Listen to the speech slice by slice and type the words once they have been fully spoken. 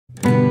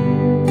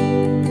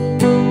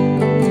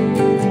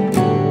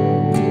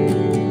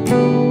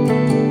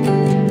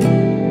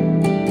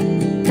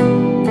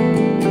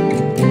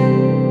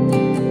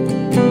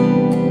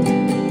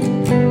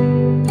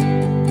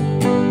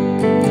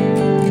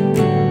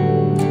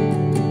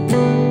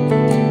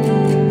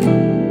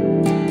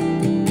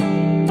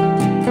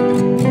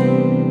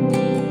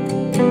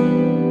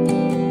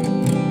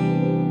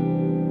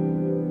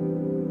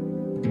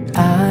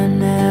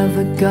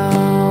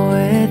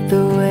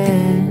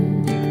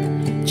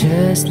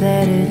Just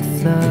let it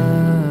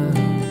flow.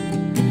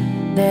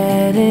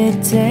 Let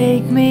it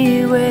take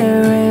me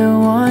where it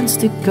wants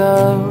to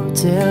go,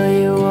 till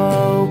you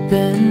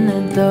open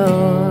the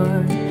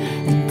door.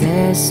 And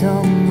there's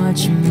so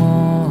much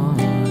more.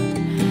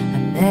 I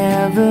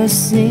never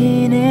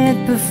seen it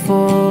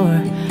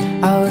before.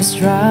 I was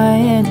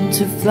trying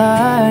to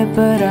fly,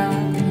 but I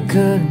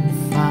couldn't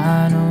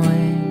find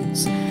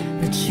ways.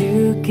 But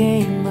you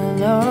came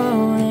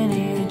along and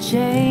you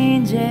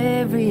changed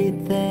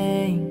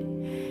everything.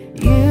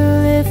 You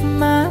lift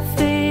my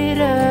feet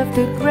off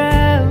the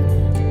ground,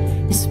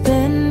 you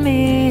spin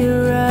me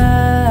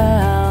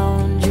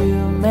around. You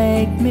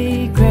make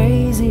me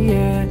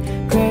crazier,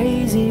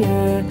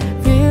 crazier.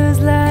 Feels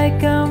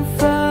like I'm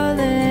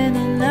falling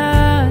and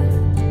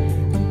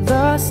I'm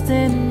lost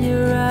in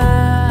your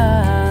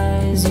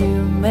eyes.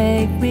 You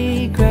make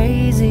me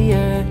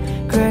crazier,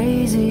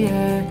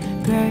 crazier,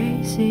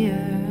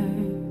 crazier.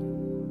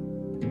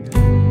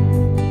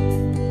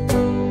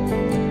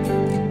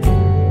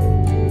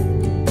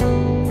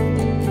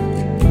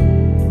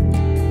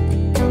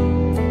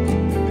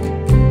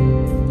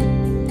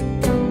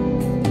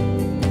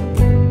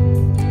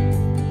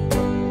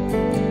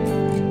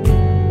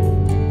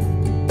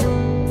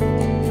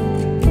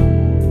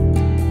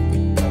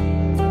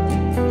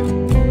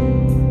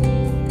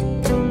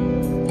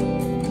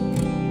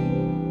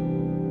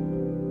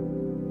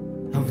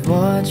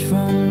 Watch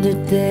from the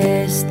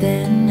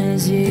distance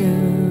as you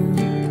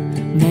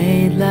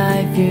made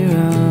life your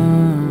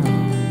own.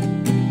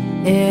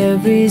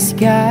 Every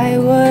sky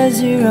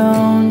was your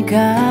own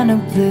kind of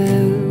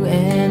blue,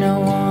 and I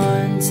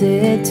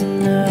wanted to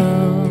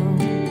know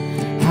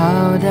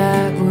how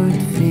that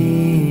would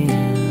feel.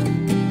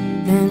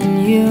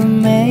 And you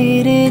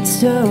made it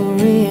so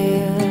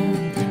real.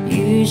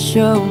 You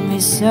showed me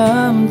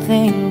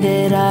something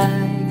that I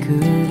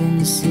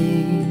couldn't see.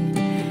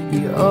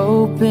 You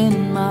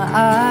opened my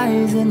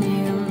eyes and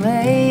you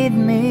made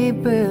me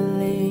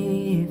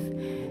believe.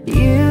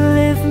 You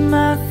lift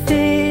my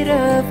feet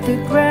off the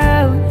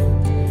ground,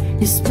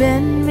 you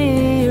spin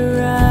me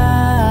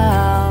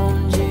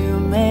around. You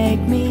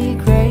make me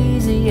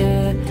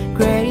crazier,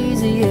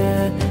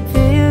 crazier.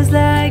 Feels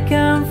like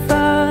I'm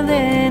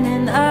falling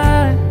and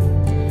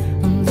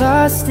I'm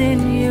lost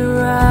in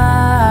your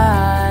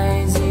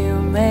eyes.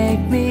 You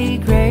make me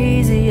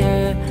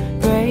crazier,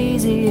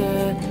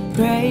 crazier,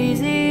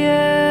 crazier.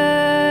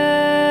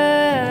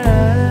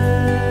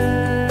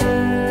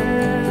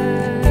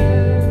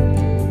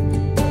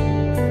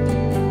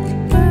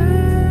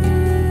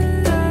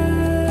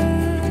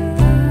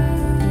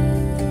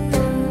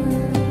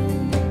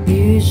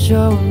 You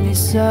showed me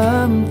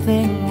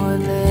something what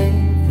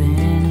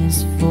living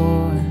is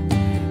for.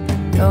 I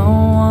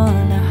don't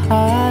wanna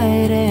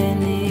hide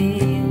anymore.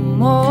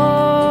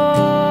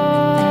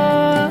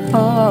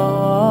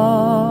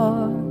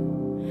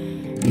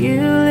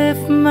 You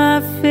lift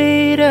my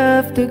feet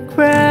off the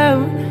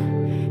ground,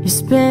 you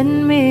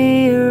spin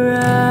me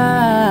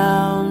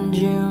around.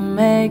 You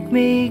make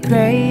me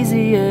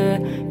crazier,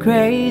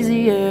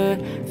 crazier.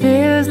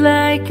 Feels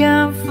like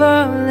I'm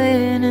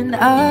falling and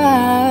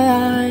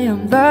I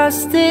am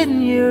lost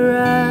in your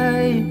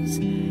eyes.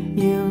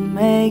 You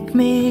make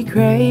me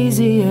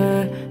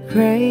crazier,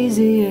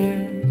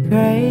 crazier,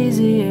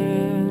 crazier.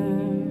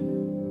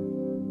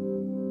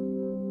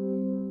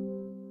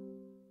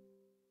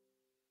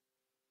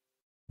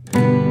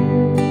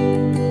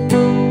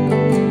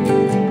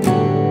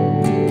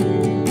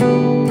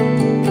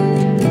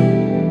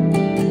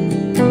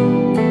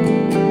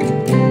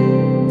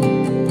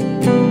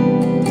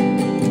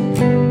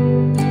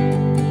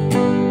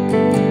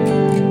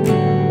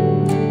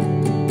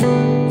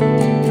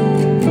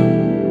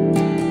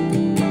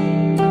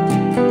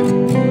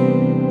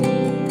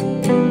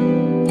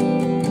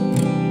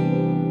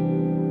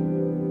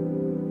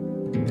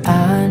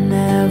 I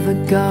never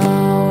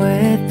go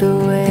with the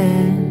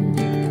wind,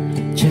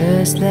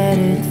 just let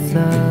it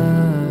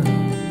flow.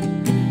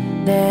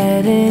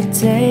 Let it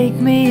take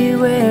me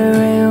where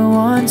it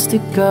wants to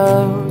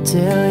go,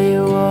 till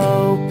you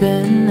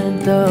open the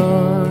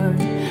door.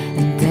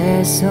 And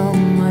there's so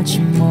much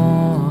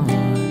more.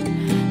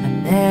 I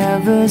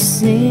never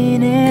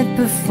seen it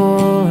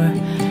before.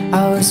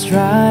 I was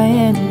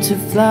trying to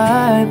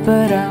fly,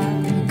 but I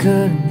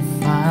couldn't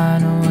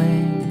find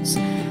ways.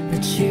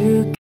 But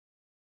you